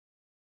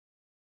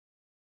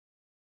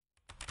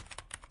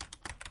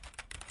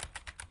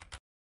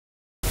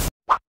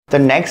The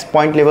next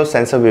point level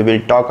sensor we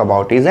will talk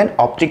about is an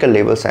optical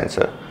level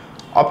sensor.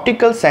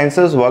 Optical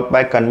sensors work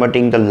by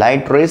converting the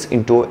light rays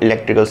into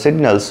electrical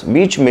signals,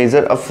 which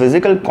measure a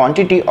physical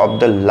quantity of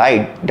the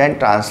light, then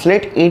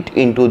translate it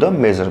into the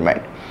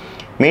measurement.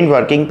 Main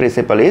working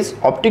principle is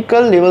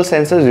optical level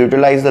sensors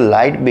utilize the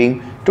light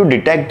beam to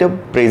detect the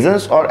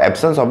presence or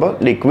absence of a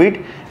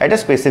liquid at a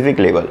specific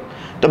level.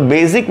 The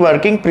basic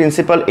working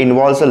principle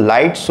involves a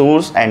light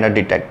source and a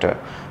detector.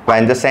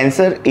 When the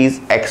sensor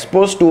is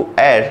exposed to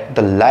air,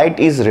 the light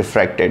is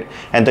refracted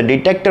and the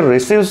detector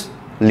receives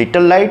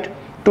little light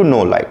to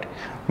no light.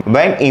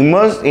 When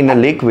immersed in a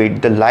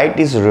liquid, the light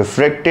is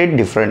refracted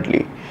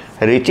differently,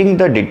 reaching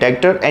the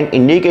detector and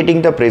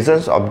indicating the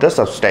presence of the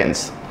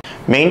substance.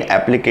 Main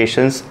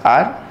applications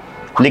are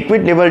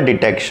liquid level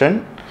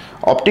detection.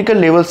 Optical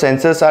level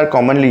sensors are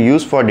commonly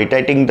used for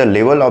detecting the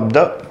level of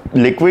the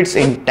liquids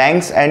in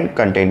tanks and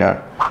containers.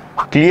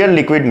 Clear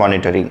liquid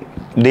monitoring.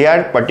 They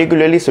are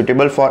particularly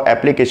suitable for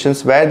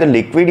applications where the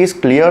liquid is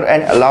clear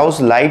and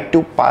allows light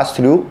to pass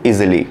through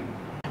easily.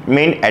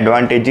 Main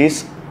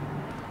advantages: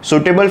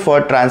 suitable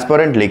for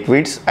transparent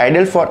liquids,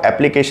 ideal for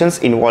applications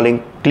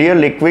involving clear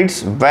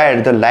liquids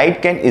where the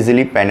light can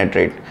easily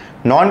penetrate.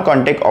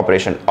 Non-contact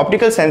operation.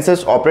 Optical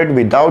sensors operate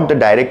without the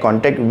direct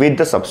contact with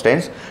the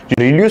substance,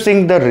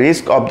 reducing the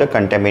risk of the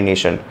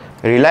contamination.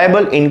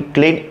 Reliable in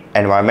clean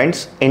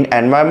environments. In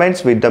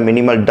environments with the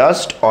minimal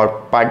dust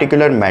or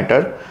particulate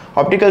matter,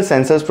 optical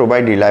sensors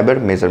provide reliable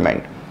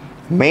measurement.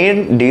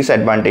 Main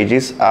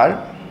disadvantages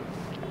are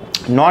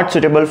not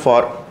suitable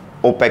for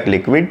opaque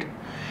liquid.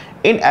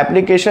 In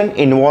application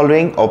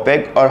involving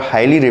opaque or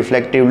highly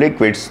reflective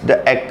liquids, the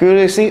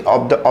accuracy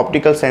of the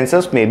optical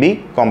sensors may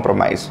be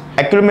compromised.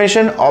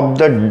 Accumulation of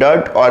the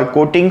dirt or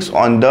coatings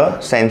on the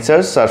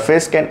sensor's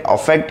surface can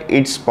affect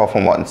its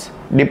performance.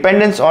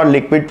 Dependence on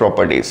liquid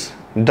properties.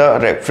 The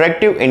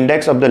refractive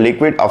index of the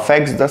liquid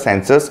affects the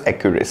sensor's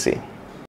accuracy.